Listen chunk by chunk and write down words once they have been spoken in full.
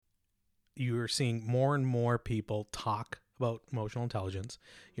you're seeing more and more people talk about emotional intelligence.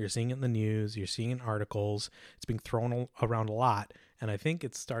 You're seeing it in the news, you're seeing it in articles. It's being thrown around a lot. And I think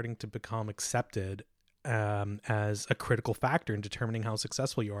it's starting to become accepted as a critical factor in determining how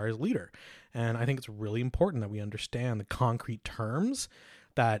successful you are as a leader. And I think it's really important that we understand the concrete terms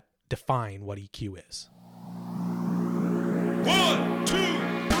that define what EQ is. 1, 2,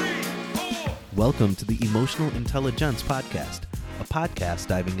 3, 4. Welcome to the Emotional Intelligence Podcast, a podcast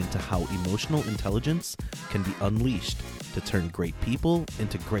diving into how emotional intelligence can be unleashed to turn great people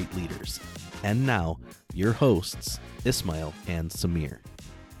into great leaders. And now, your hosts, Ismail and Samir.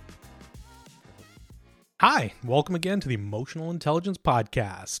 Hi, welcome again to the Emotional Intelligence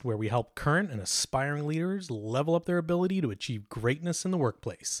Podcast, where we help current and aspiring leaders level up their ability to achieve greatness in the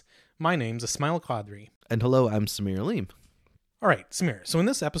workplace. My name's Ismail Qadri. And hello, I'm Samir Aleem. All right, Samir. So in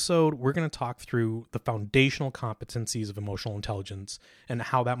this episode, we're going to talk through the foundational competencies of emotional intelligence and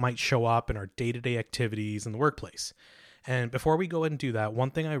how that might show up in our day-to-day activities in the workplace. And before we go ahead and do that, one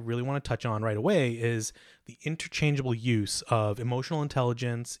thing I really want to touch on right away is the interchangeable use of emotional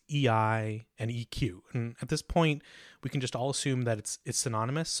intelligence, EI, and EQ. And at this point, we can just all assume that it's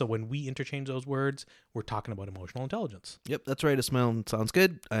synonymous. So when we interchange those words, we're talking about emotional intelligence. Yep, that's right, Ismail. Sounds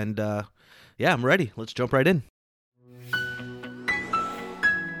good. And yeah, I'm ready. Let's jump right in.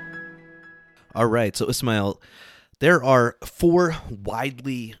 All right, so Ismail, there are 4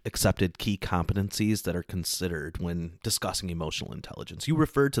 widely accepted key competencies that are considered when discussing emotional intelligence. You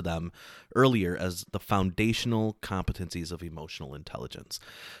referred to them earlier as the foundational competencies of emotional intelligence.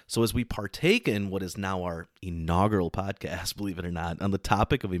 So as we partake in what is now our inaugural podcast, believe it or not, on the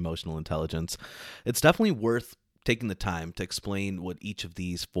topic of emotional intelligence, it's definitely worth taking the time to explain what each of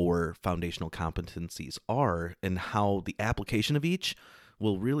these 4 foundational competencies are and how the application of each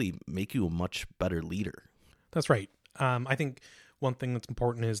will really make you a much better leader. That's right. I think one thing that's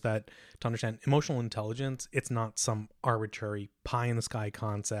important is that to understand emotional intelligence, it's not some arbitrary pie in the sky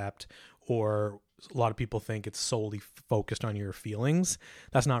concept, or a lot of people think it's solely focused on your feelings.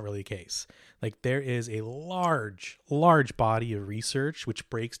 That's not really the case. Like, there is a large body of research which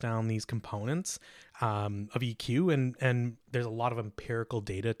breaks down these components of EQ, and there's a lot of empirical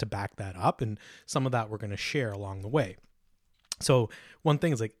data to back that up, and some of that we're going to share along the way. So one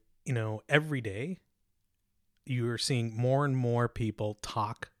thing is, like, every day you're seeing more and more people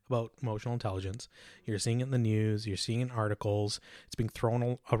talk about emotional intelligence. You're seeing it in the news, you're seeing it in articles. It's being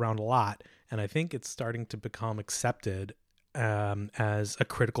thrown around a lot. And I think it's starting to become accepted as a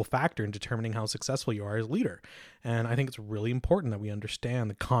critical factor in determining how successful you are as a leader. And I think it's really important that we understand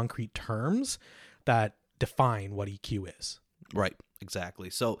the concrete terms that define what EQ is. Right,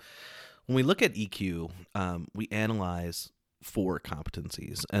 exactly. So when we look at EQ, we analyze 4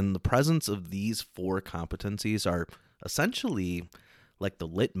 competencies, and the presence of these 4 competencies are essentially like the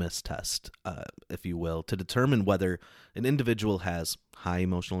litmus test, if you will, to determine whether an individual has high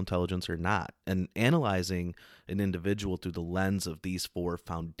emotional intelligence or not. And analyzing an individual through the lens of these 4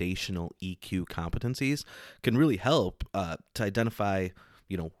 foundational EQ competencies can really help to identify,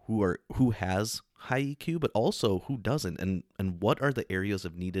 who has high EQ, but also who doesn't, and what are the areas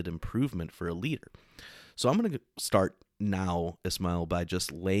of needed improvement for a leader. So I'm going to start now, Ismail, by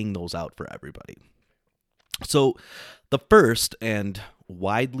just laying those out for everybody. So the first and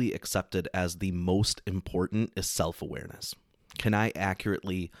widely accepted as the most important is self-awareness. Can I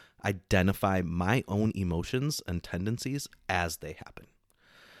accurately identify my own emotions and tendencies as they happen?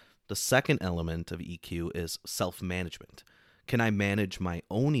 The second element of EQ is self-management. Can I manage my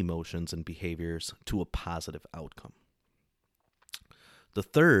own emotions and behaviors to a positive outcome? The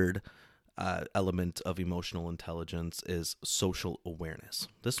third element of emotional intelligence is social awareness.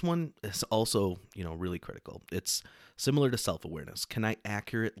 This one is also, really critical. It's similar to self-awareness. Can I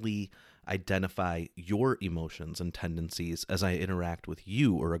accurately identify your emotions and tendencies as I interact with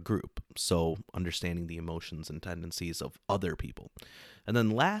you or a group? So understanding the emotions and tendencies of other people. And then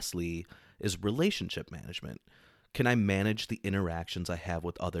lastly is relationship management. Can I manage the interactions I have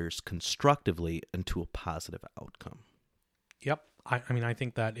with others constructively and to a positive outcome? Yep. I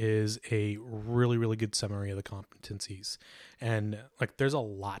think that is a really, really good summary of the competencies. And there's a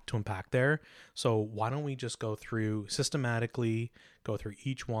lot to unpack there. So why don't we just go through systematically, go through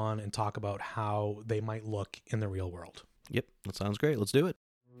each one and talk about how they might look in the real world. Yep, that sounds great. Let's do it.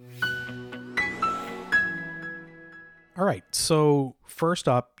 All right. So first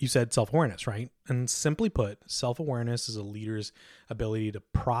up, you said self-awareness, right? And simply put, self-awareness is a leader's ability to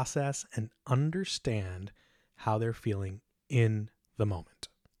process and understand how they're feeling in the moment.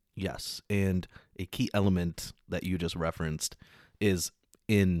 Yes, and a key element that you just referenced is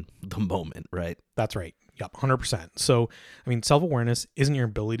in the moment, right? That's right. Yep, 100%. So, I mean, self-awareness isn't your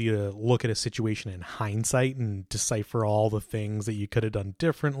ability to look at a situation in hindsight and decipher all the things that you could have done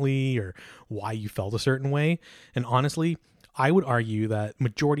differently or why you felt a certain way. And honestly, I would argue that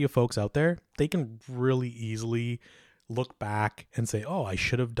majority of folks out there, they can really easily look back and say, oh, I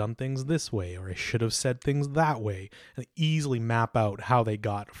should have done things this way, or I should have said things that way, and easily map out how they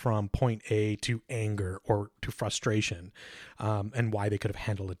got from point A to anger or to frustration, and why they could have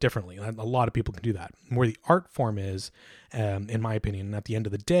handled it differently. And a lot of people can do that. Where the art form is, in my opinion, at the end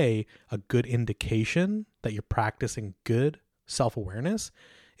of the day, a good indication that you're practicing good self-awareness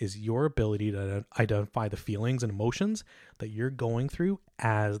is your ability to identify the feelings and emotions that you're going through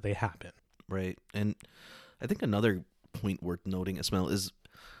as they happen. Right. And I think another point worth noting, Ismail, is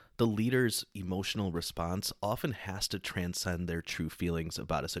the leader's emotional response often has to transcend their true feelings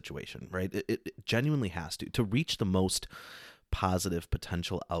about a situation, right? It genuinely has to reach the most positive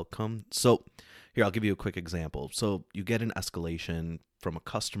potential outcome. So here, I'll give you a quick example. So you get an escalation from a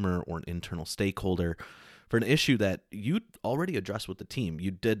customer or an internal stakeholder for an issue that you'd already addressed with the team.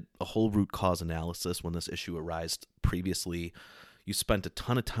 You did a whole root cause analysis when this issue arose previously. You spent a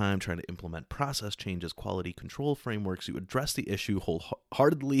ton of time trying to implement process changes, quality control frameworks. You addressed the issue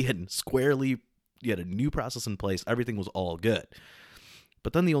wholeheartedly and squarely. You had a new process in place. Everything was all good.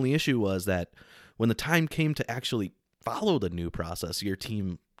 But then the only issue was that when the time came to actually follow the new process, your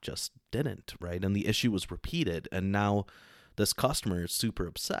team just didn't, right? And the issue was repeated. And now this customer is super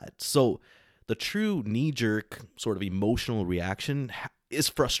upset. So the true knee-jerk sort of emotional reaction is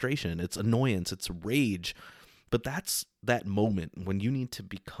frustration. It's annoyance. It's rage. But that's that moment when you need to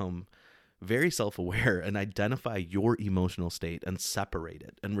become very self-aware and identify your emotional state and separate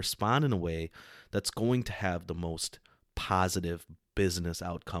it and respond in a way that's going to have the most positive business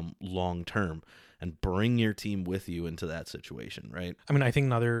outcome long-term and bring your team with you into that situation, right? I mean, I think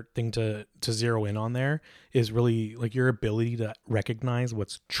another thing to zero in on there is really like your ability to recognize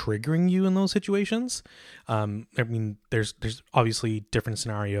what's triggering you in those situations. I mean, there's obviously different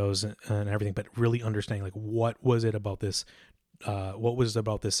scenarios and everything, but really understanding like what was it about this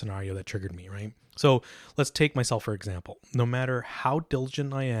scenario that triggered me, right? So let's take myself for example. No matter how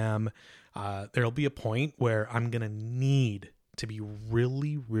diligent I am, there'll be a point where I'm gonna need to be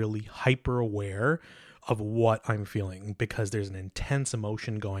really, really hyper aware of what I'm feeling because there's an intense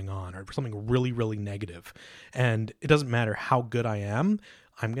emotion going on or something really, really negative. And it doesn't matter how good I am,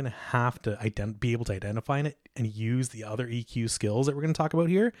 I'm going to have to be able to identify it and use the other EQ skills that we're going to talk about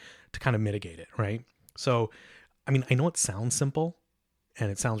here to kind of mitigate it, right? So, I mean, I know it sounds simple and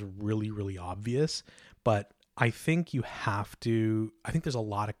it sounds really, really obvious, but I think there's a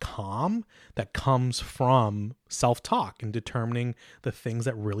lot of calm that comes from self-talk and determining the things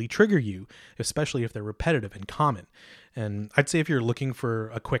that really trigger you, especially if they're repetitive and common. And I'd say if you're looking for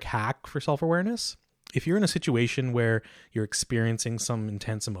a quick hack for self-awareness, if you're in a situation where you're experiencing some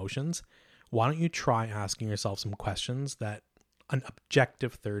intense emotions, why don't you try asking yourself some questions that an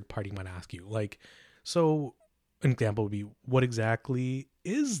objective third party might ask you? Like, so an example would be, what exactly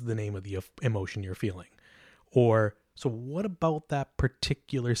is the name of the emotion you're feeling? Or, so what about that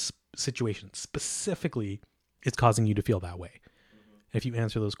particular situation specifically is causing you to feel that way? Mm-hmm. If you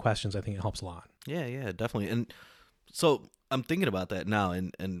answer those questions, I think it helps a lot. Yeah, definitely. And so I'm thinking about that now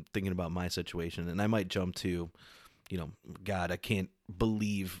and thinking about my situation, and I might jump to, God, I can't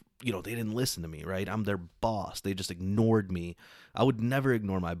believe, they didn't listen to me, right? I'm their boss. They just ignored me. I would never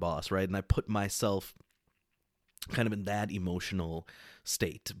ignore my boss, right? And I put myself kind of in that emotional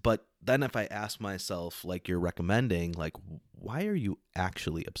state. But then if I ask myself, like you're recommending, like, why are you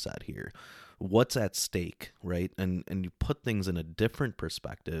actually upset here? What's at stake, right? And you put things in a different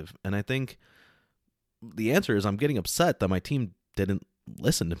perspective. And I think the answer is I'm getting upset that my team didn't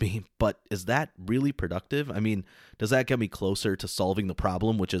listen to me. But is that really productive? I mean, does that get me closer to solving the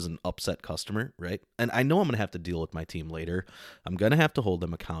problem, which is an upset customer, right? And I know I'm going to have to deal with my team later. I'm going to have to hold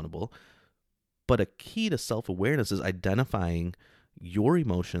them accountable. But a key to self-awareness is identifying your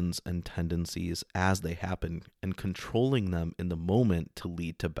emotions and tendencies as they happen and controlling them in the moment to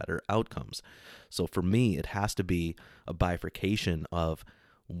lead to better outcomes. So for me, it has to be a bifurcation of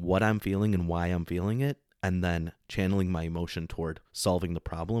what I'm feeling and why I'm feeling it, and then channeling my emotion toward solving the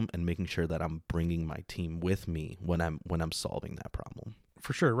problem and making sure that I'm bringing my team with me when I'm solving that problem.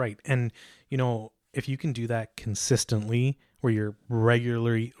 For sure, right. And, if you can do that consistently, where you're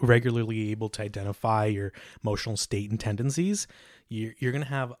regularly able to identify your emotional state and tendencies, you're going to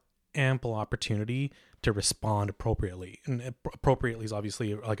have ample opportunity to respond appropriately. And appropriately is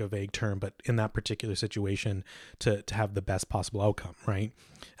obviously like a vague term, but in that particular situation to have the best possible outcome, right?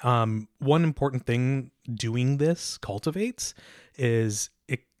 One important thing doing this cultivates is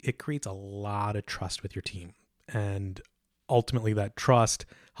it creates a lot of trust with your team. And ultimately that trust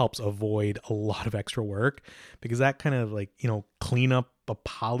helps avoid a lot of extra work, because that kind of like, cleanup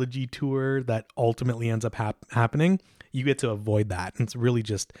apology tour that ultimately ends up happening, you get to avoid that. And it's really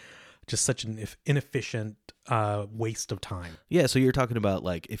just such an inefficient waste of time. Yeah. So you're talking about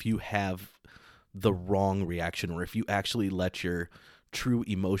like if you have the wrong reaction, or if you actually let your true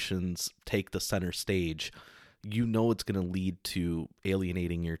emotions take the center stage, it's going to lead to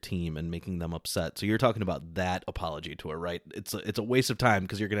alienating your team and making them upset. So you're talking about that apology tour, right? It's a waste of time,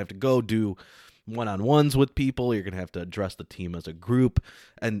 because you're going to have to go do one-on-ones with people. You're going to have to address the team as a group.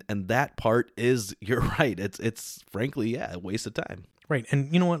 And that part is, you're right. It's frankly, a waste of time. Right.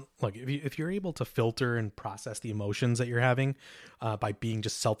 And you know what? Look, if you're able to filter and process the emotions that you're having by being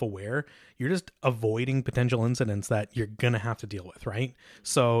just self-aware, you're just avoiding potential incidents that you're going to have to deal with, right?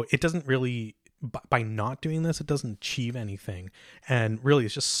 So it doesn't really, by not doing this, it doesn't achieve anything. And really,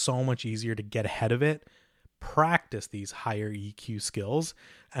 it's just so much easier to get ahead of it, practice these higher EQ skills,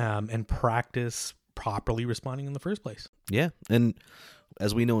 and practice properly responding in the first place. Yeah. And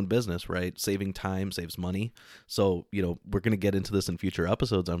as we know in business, right, saving time saves money. So, we're going to get into this in future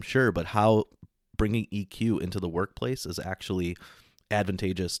episodes, I'm sure, but how bringing EQ into the workplace is actually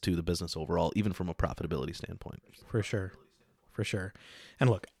advantageous to the business overall, even from a profitability standpoint. For sure. And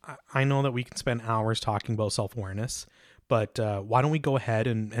look, I know that we can spend hours talking about self-awareness, but why don't we go ahead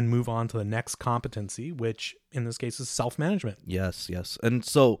and move on to the next competency, which in this case is self-management. Yes. And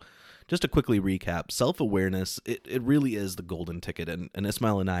so just to quickly recap, self-awareness, it really is the golden ticket. And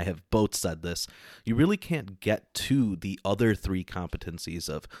Ismail and I have both said this. You really can't get to the other three competencies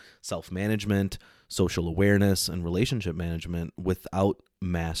of self-management, social awareness, and relationship management without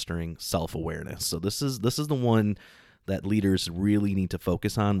mastering self-awareness. So this is the one that leaders really need to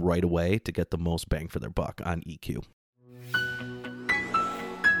focus on right away to get the most bang for their buck on EQ.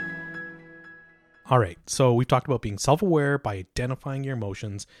 All right, so we've talked about being self-aware by identifying your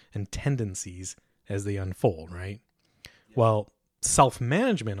emotions and tendencies as they unfold, right? Well,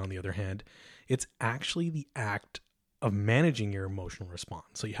 self-management, on the other hand, it's actually the act of managing your emotional response.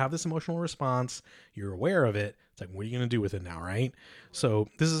 So you have this emotional response, you're aware of it. It's like, what are you going to do with it now, right? So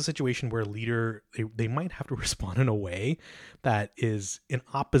this is a situation where a leader, they might have to respond in a way that is in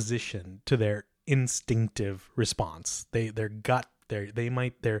opposition to their instinctive response. Their gut,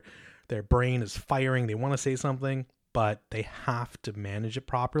 their brain is firing. They want to say something, but they have to manage it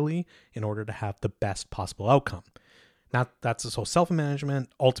properly in order to have the best possible outcome. Now, so self-management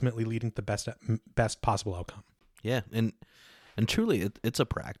ultimately leading to the best possible outcome. Yeah, and truly, it's a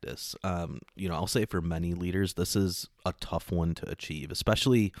practice. I'll say for many leaders, this is a tough one to achieve,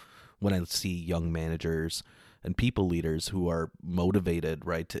 especially when I see young managers and people leaders who are motivated,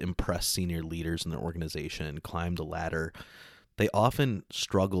 right, to impress senior leaders in their organization, climb the ladder. They often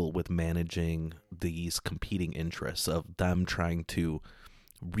struggle with managing these competing interests of them trying to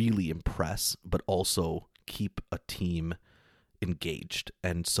really impress, but also keep a team engaged.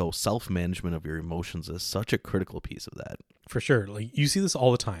 And so self-management of your emotions is such a critical piece of that. For sure. Like, you see this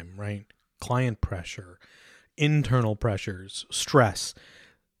all the time, right? Client pressure, internal pressures, stress.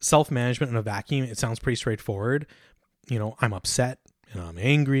 Self-management in a vacuum, it sounds pretty straightforward. I'm upset and I'm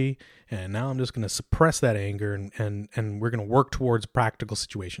angry, and now I'm just going to suppress that anger, and we're going to work towards a practical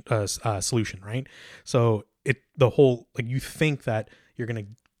solution, right? So you think that you're going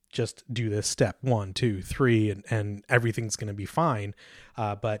to just do this step 1, 2, 3, and everything's going to be fine.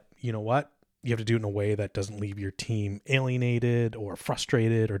 But you know what? You have to do it in a way that doesn't leave your team alienated or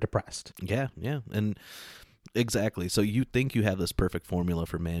frustrated or depressed. Yeah. And exactly. So you think you have this perfect formula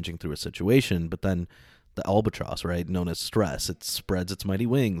for managing through a situation, but then the albatross, right, known as stress, it spreads its mighty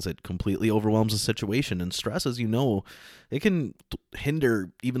wings. It completely overwhelms the situation. And stress, as you know, it can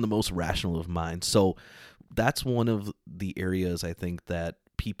hinder even the most rational of minds. So that's one of the areas I think that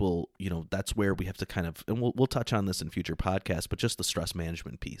people, that's where we have to kind of, and we'll touch on this in future podcasts, but just the stress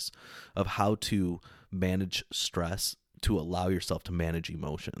management piece of how to manage stress to allow yourself to manage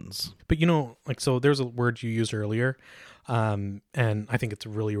emotions. But so there's a word you used earlier, and I think it's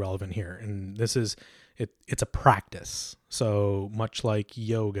really relevant here. And this is, it's a practice. So much like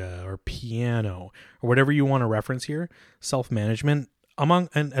yoga or piano or whatever you want to reference here, self-management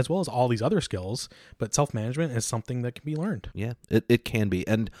and as well as all these other skills, but self-management is something that can be learned. Yeah, it can be.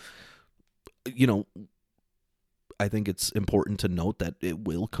 And, I think it's important to note that it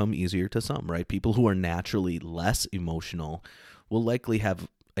will come easier to some, right? People who are naturally less emotional will likely have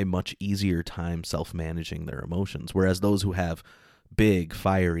a much easier time self-managing their emotions, whereas those who have big,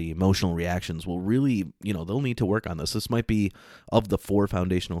 fiery, emotional reactions will really, they'll need to work on this. This might be, of the 4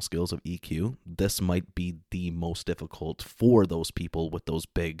 foundational skills of EQ, this might be the most difficult for those people with those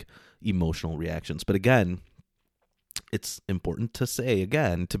big emotional reactions. But again, it's important to say,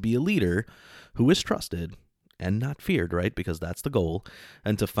 again, to be a leader who is trusted and not feared, right? Because that's the goal.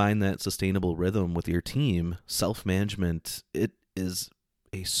 And to find that sustainable rhythm with your team, self-management, it is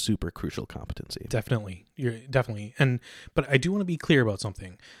a super crucial competency. Definitely. But I do want to be clear about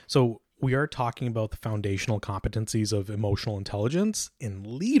something. So we are talking about the foundational competencies of emotional intelligence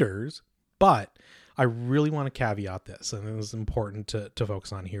in leaders, but I really want to caveat this, and this is important to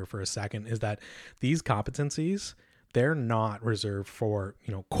focus on here for a second, is that these competencies, they're not reserved for,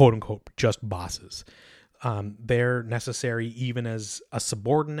 quote unquote, just bosses. They're necessary even as a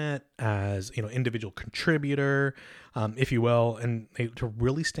subordinate, as, individual contributor, if you will, and to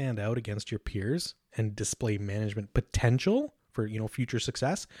really stand out against your peers and display management potential for, future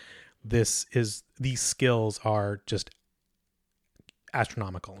success. These skills are just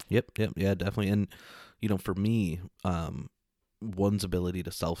astronomical. Yep. Yeah, definitely. And, for me, one's ability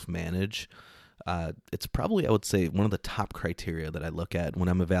to self-manage, it's probably, I would say, one of the top criteria that I look at when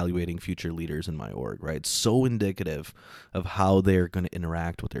I'm evaluating future leaders in my org, right? It's so indicative of how they're going to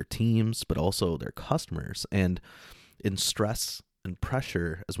interact with their teams, but also their customers. And in stress and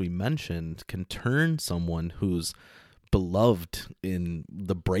pressure, as we mentioned, can turn someone who's beloved in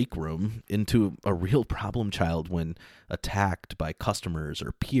the break room into a real problem child when attacked by customers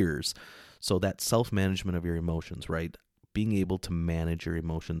or peers. So that self-management of your emotions, right? Being able to manage your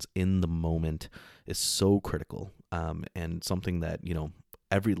emotions in the moment is so critical, and something that,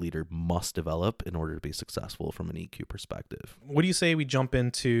 every leader must develop in order to be successful from an EQ perspective. What do you say we jump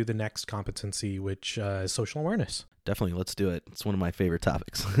into the next competency, which is social awareness? Definitely. Let's do it. It's one of my favorite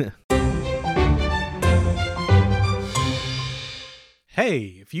topics.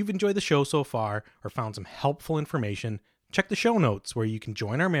 Hey, if you've enjoyed the show so far or found some helpful information, check the show notes where you can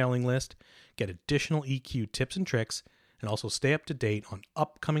join our mailing list, get additional EQ tips and tricks, and also stay up to date on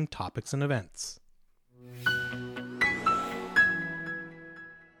upcoming topics and events.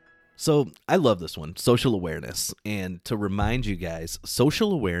 So I love this one, social awareness. And to remind you guys,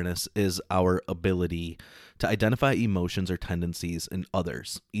 social awareness is our ability to identify emotions or tendencies in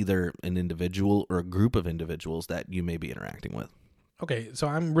others, either an individual or a group of individuals that you may be interacting with. Okay, so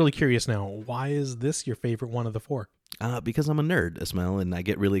I'm really curious now. Why is this your favorite one of the 4? Because I'm a nerd, Ismail, and I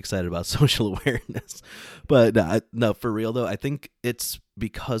get really excited about social awareness. But no, for real though, I think it's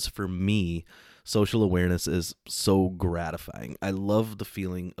because for me, social awareness is so gratifying. I love the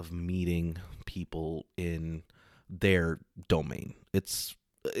feeling of meeting people in their domain. It's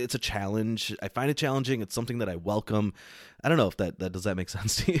a challenge. I find it challenging. It's something that I welcome. I don't know if that does that make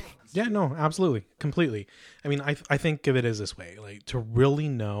sense to you? Yeah, no, absolutely. Completely. I mean, I think of it as this way, like to really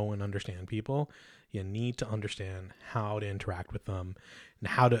know and understand people, you need to understand how to interact with them and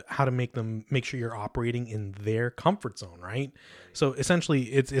how to make sure you're operating in their comfort zone, right? So essentially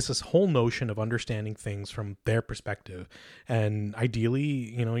it's this whole notion of understanding things from their perspective, and ideally,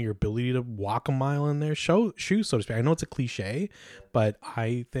 your ability to walk a mile in their shoes, so to speak. I know it's a cliche, but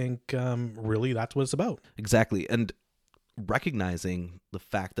I think really that's what it's about. Exactly. And recognizing the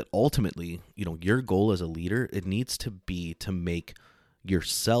fact that ultimately, your goal as a leader, it needs to be to make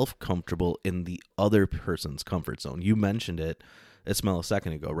yourself comfortable in the other person's comfort zone. You mentioned it, Ismail, a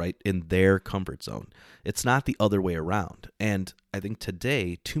second ago, right? In their comfort zone. It's not the other way around. And I think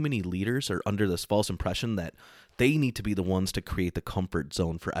today, too many leaders are under this false impression that they need to be the ones to create the comfort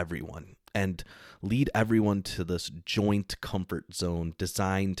zone for everyone and lead everyone to this joint comfort zone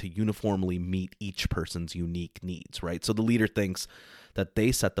designed to uniformly meet each person's unique needs, right? So the leader thinks that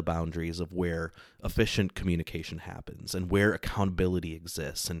they set the boundaries of where efficient communication happens and where accountability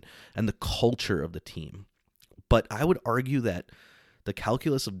exists and the culture of the team. But I would argue that the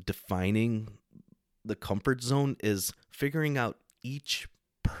calculus of defining the comfort zone is figuring out each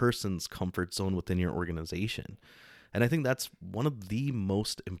person's comfort zone within your organization. And I think that's one of the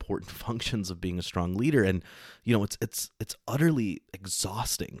most important functions of being a strong leader. And, it's utterly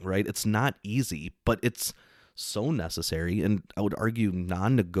exhausting, right? It's not easy, but it's so necessary, and I would argue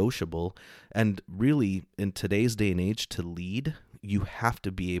non-negotiable. And really, in today's day and age, to lead, you have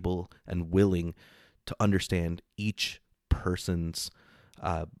to be able and willing to understand each person's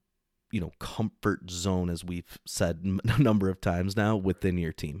comfort zone, as we've said a number of times now, within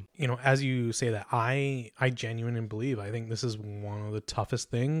your team. As you say that, I genuinely believe, I think this is one of the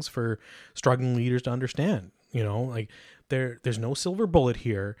toughest things for struggling leaders to understand. There's no silver bullet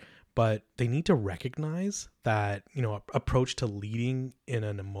here, but they need to recognize that, approach to leading in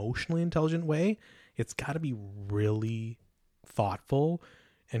an emotionally intelligent way, it's got to be really thoughtful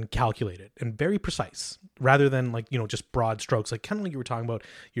and calculated and very precise, rather than like, just broad strokes. Like kind of like you were talking about,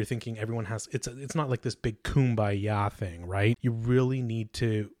 you're thinking everyone has, it's not like this big kumbaya thing, right? You really need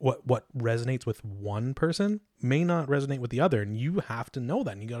to, what resonates with one person may not resonate with the other, and you have to know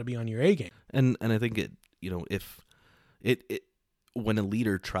that, and you got to be on your A game. And I think if it when a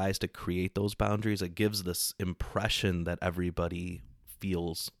leader tries to create those boundaries, it gives this impression that everybody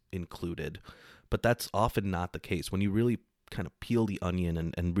feels included, but that's often not the case. When you really kind of peel the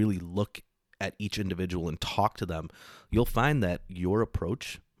onion and really look at each individual and talk to them, you'll find that your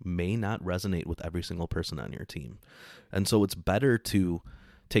approach may not resonate with every single person on your team. And so it's better to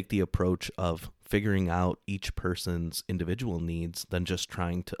take the approach of figuring out each person's individual needs than just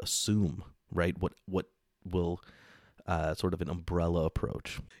trying to assume, right, what will sort of an umbrella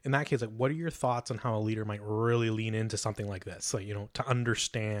approach. In that case, like, what are your thoughts on how a leader might really lean into something like this, like, to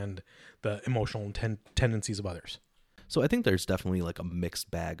understand the emotional tendencies of others? So I think there's definitely like a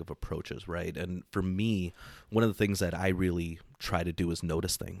mixed bag of approaches, right? And for me, one of the things that I really try to do is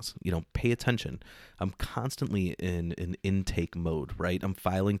notice things, pay attention. I'm constantly in an intake mode, right? I'm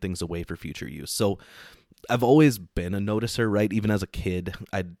filing things away for future use. So I've always been a noticer, right? Even as a kid,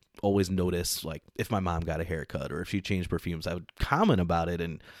 I'd always notice, like, if my mom got a haircut or if she changed perfumes, I would comment about it.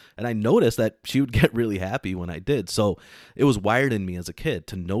 And I noticed that she would get really happy when I did. So it was wired in me as a kid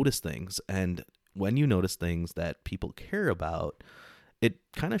to notice things. And when you notice things that people care about, it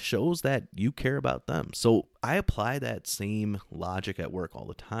kind of shows that you care about them. So I apply that same logic at work all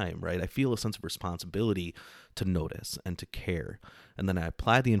the time, right? I feel a sense of responsibility to notice and to care. And then I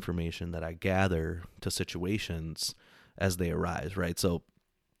apply the information that I gather to situations as they arise, right? So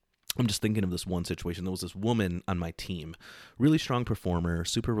I'm just thinking of this one situation. There was this woman on my team, really strong performer,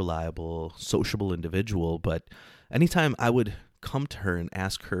 super reliable, sociable individual. But anytime I would come to her and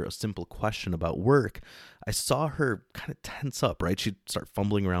ask her a simple question about work, I saw her kind of tense up, right? She'd start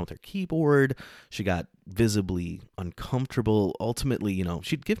fumbling around with her keyboard. She got visibly uncomfortable. Ultimately,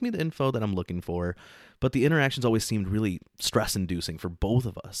 she'd give me the info that I'm looking for, but the interactions always seemed really stress-inducing for both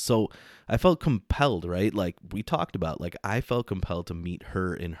of us. So I felt compelled, right? Like we talked about, like I felt compelled to meet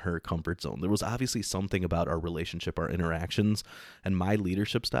her in her comfort zone. There was obviously something about our relationship, our interactions, and my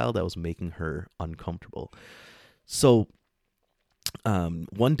leadership style that was making her uncomfortable. So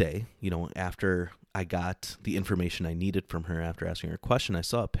one day, after I got the information I needed from her after asking her a question, I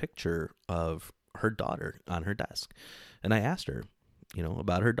saw a picture of her daughter on her desk. And I asked her,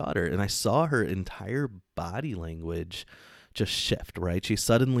 about her daughter. And I saw her entire body language just shift, right? She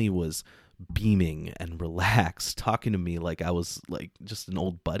suddenly was beaming and relaxed, talking to me like I was like just an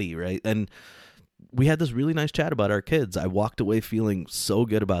old buddy, right? And we had this really nice chat about our kids. I walked away feeling so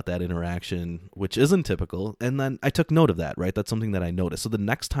good about that interaction, which isn't typical. And then I took note of that, right? That's something that I noticed. So the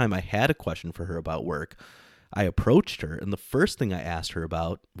next time I had a question for her about work, I approached her, and the first thing I asked her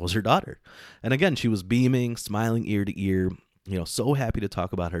about was her daughter. And again, she was beaming, smiling ear to ear, so happy to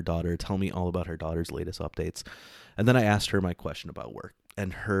talk about her daughter, tell me all about her daughter's latest updates. And then I asked her my question about work,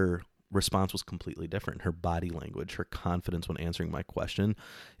 and her response was completely different. Her body language, her confidence when answering my question,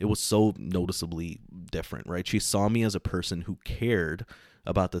 it was so noticeably different, right? She saw me as a person who cared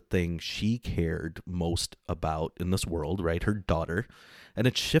about the thing she cared most about in this world, right? Her daughter. And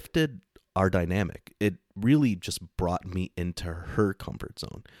it shifted our dynamic. It really just brought me into her comfort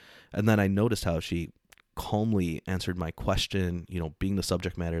zone. And then I noticed how she calmly answered my question, being the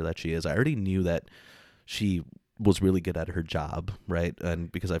subject matter that she is. I already knew that she was really good at her job, right?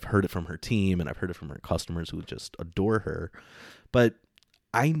 And because I've heard it from her team and I've heard it from her customers who just adore her. But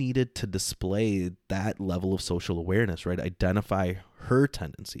I needed to display that level of social awareness, right? Identify her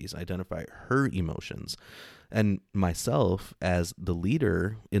tendencies, identify her emotions. And myself, as the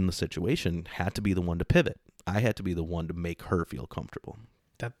leader in the situation, had to be the one to pivot. I had to be the one to make her feel comfortable.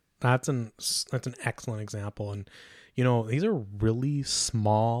 That's an excellent example. And, these are really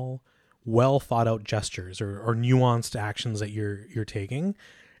small, well thought out gestures or nuanced actions that you're taking,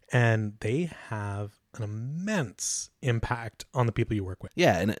 and they have an immense impact on the people you work with.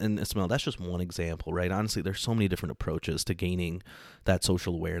 Yeah, and Ismail, that's just one example, right? Honestly, there's so many different approaches to gaining that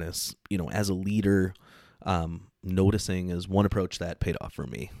social awareness. As a leader, noticing is one approach that paid off for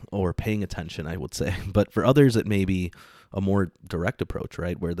me, or paying attention, I would say. But for others, it may be a more direct approach,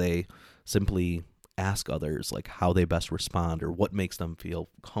 right? Where they simply ask others like how they best respond or what makes them feel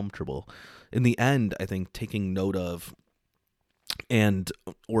comfortable. In the end, I think taking note of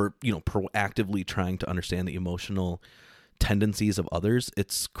or proactively trying to understand the emotional tendencies of others,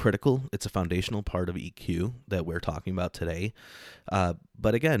 it's critical. It's a foundational part of EQ that we're talking about today.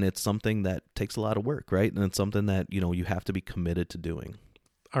 But again, it's something that takes a lot of work, right? And it's something that, you have to be committed to doing.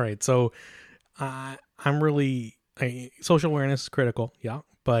 All right. So I'm really Social awareness is critical, yeah,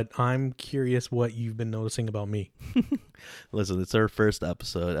 but I'm curious what you've been noticing about me. Listen, it's our first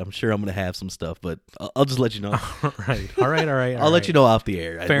episode. I'm sure I'm going to have some stuff, but I'll just let you know. All right. I'll let you know off the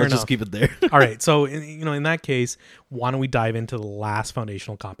air. Fair Let's enough. just keep it there. All right, so in that case, why don't we dive into the last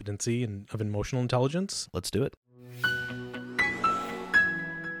foundational competency of emotional intelligence? Let's do it.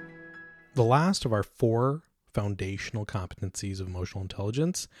 The last of our 4 foundational competencies of emotional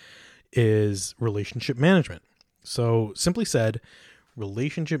intelligence is relationship management. So simply said,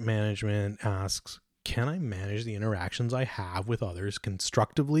 relationship management asks, can I manage the interactions I have with others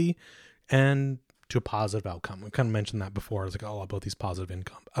constructively and to a positive outcome? We kind of mentioned that before. I was like, all about these positive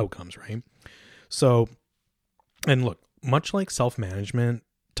outcomes, right? So, and look, much like self-management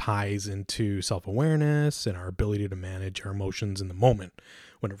ties into self-awareness and our ability to manage our emotions in the moment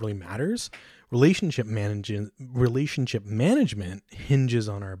when it really matters, relationship management hinges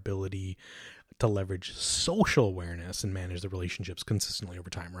on our ability to leverage social awareness and manage the relationships consistently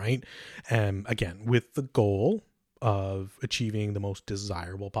over time, right? Again, with the goal of achieving the most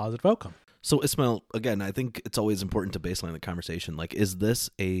desirable positive outcome. So, Ismail, again, I think it's always important to baseline the conversation. Like, is this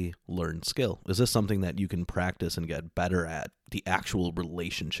a learned skill? Is this something that you can practice and get better at, the actual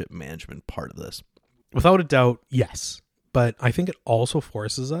relationship management part of this? Without a doubt, yes. But I think it also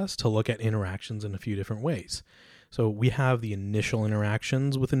forces us to look at interactions in a few different ways. So we have the initial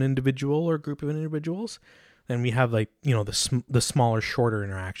interactions with an individual or group of individuals. Then we have the smaller, shorter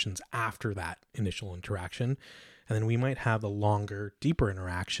interactions after that initial interaction. And then we might have the longer, deeper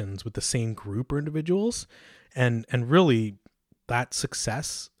interactions with the same group or individuals. And really that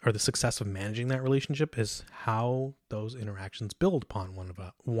success or the success of managing that relationship is how those interactions build upon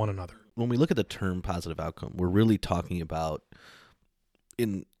one another. When we look at the term positive outcome, we're really talking about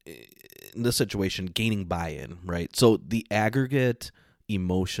in this situation, gaining buy-in, right? So the aggregate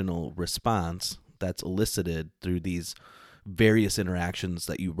emotional response that's elicited through these various interactions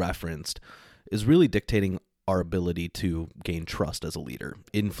that you referenced is really dictating our ability to gain trust as a leader,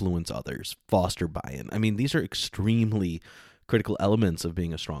 influence others, foster buy-in. I mean, these are extremely critical elements of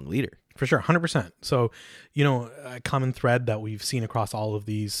being a strong leader. For sure, 100%. So, a common thread that we've seen across all of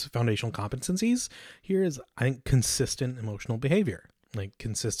these foundational competencies here is, I think, consistent emotional behavior. Like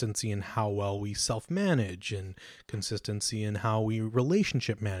consistency in how well we self-manage and consistency in how we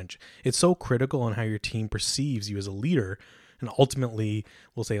relationship manage. It's so critical in how your team perceives you as a leader, and ultimately,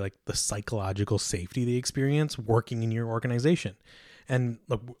 we'll say like the psychological safety they experience working in your organization. And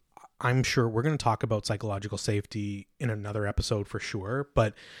look, I'm sure we're going to talk about psychological safety in another episode for sure,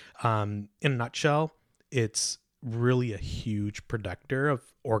 but in a nutshell, it's really a huge predictor of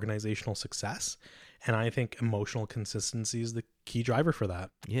organizational success. And I think emotional consistency is the key driver for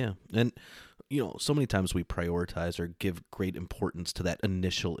that. Yeah. And, so many times we prioritize or give great importance to that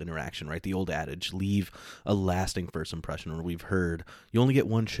initial interaction, right? The old adage, leave a lasting first impression, or we've heard you only get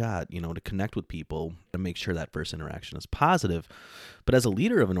one shot, to connect with people and make sure that first interaction is positive. But as a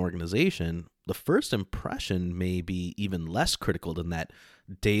leader of an organization, the first impression may be even less critical than that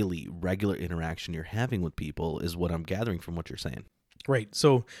daily, regular interaction you're having with people, is what I'm gathering from what you're saying. Right.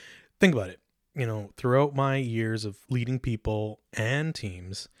 So think about it. Throughout my years of leading people and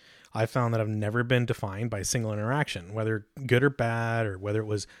teams, I found that I've never been defined by a single interaction, whether good or bad, or whether it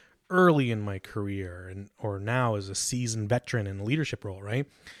was early in my career or now as a seasoned veteran in a leadership role, right?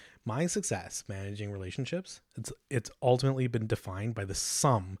 My success managing relationships, it's ultimately been defined by the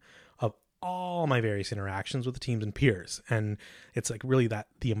sum of all my various interactions with the teams and peers. And it's like really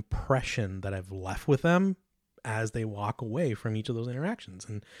the impression that I've left with them as they walk away from each of those interactions.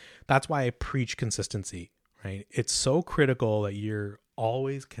 And that's why I preach consistency, right? It's so critical that you're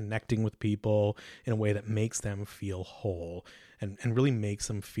always connecting with people in a way that makes them feel whole and really makes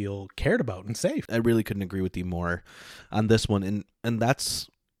them feel cared about and safe. I really couldn't agree with you more on this one. And that's,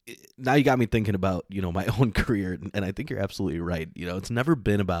 now you got me thinking about, my own career. And I think you're absolutely right. It's never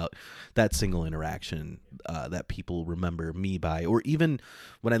been about that single interaction that people remember me by, or even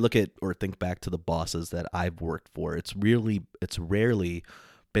when I look at or think back to the bosses that I've worked for, it's rarely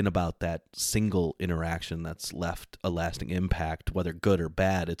been about that single interaction that's left a lasting impact, whether good or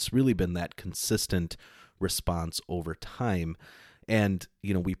bad. It's really been that consistent response over time. And,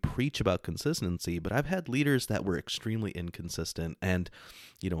 we preach about consistency, but I've had leaders that were extremely inconsistent. And,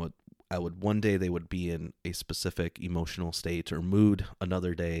 one day they would be in a specific emotional state or mood,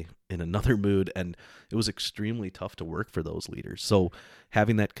 another day in another mood. And it was extremely tough to work for those leaders. So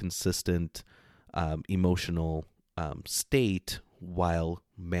having that consistent emotional state while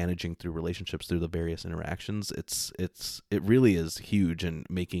managing through relationships, through the various interactions, it really is huge in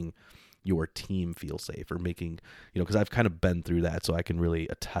making your team feel safe, or making, because I've kind of been through that, so I can really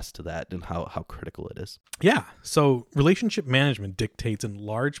attest to that and how critical it is. Yeah. So relationship management dictates in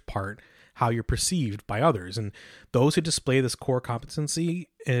large part how you're perceived by others. And those who display this core competency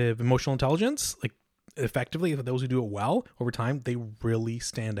of emotional intelligence, like effectively, those who do it well over time, they really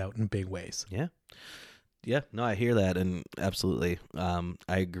stand out in big ways. Yeah, no, I hear that, and absolutely, I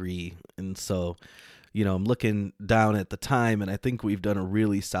agree. And so, I'm looking down at the time, and I think we've done a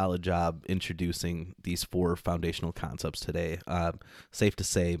really solid job introducing these 4 foundational concepts today. Safe to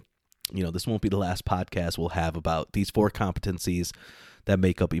say, this won't be the last podcast we'll have about these 4 competencies that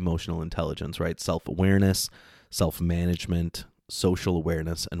make up emotional intelligence, right? Self-awareness, self-management, social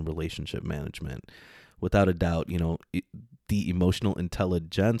awareness, and relationship management. Without a doubt, the Emotional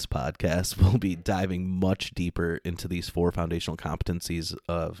Intelligence podcast will be diving much deeper into these 4 foundational competencies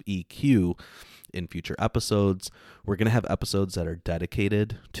of EQ in future episodes. We're going to have episodes that are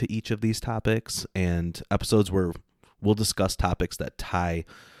dedicated to each of these topics, and episodes where we'll discuss topics that tie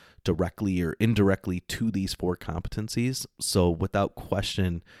directly or indirectly to these 4 competencies. So without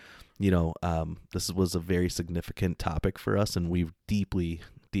question, this was a very significant topic for us, and we deeply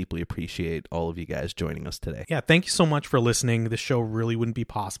appreciate all of you guys joining us today. Yeah, thank you so much for listening. This show really wouldn't be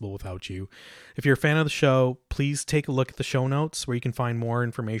possible without you. If you're a fan of the show, please take a look at the show notes where you can find more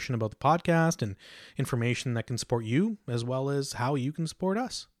information about the podcast and information that can support you, as well as how you can support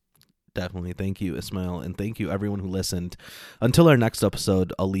us. Definitely. Thank you, Ismail, and thank you everyone who listened. Until our next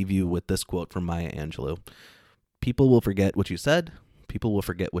episode, I'll leave you with this quote from Maya Angelou. People will forget what you said, people will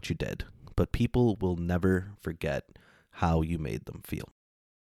forget what you did, but people will never forget how you made them feel.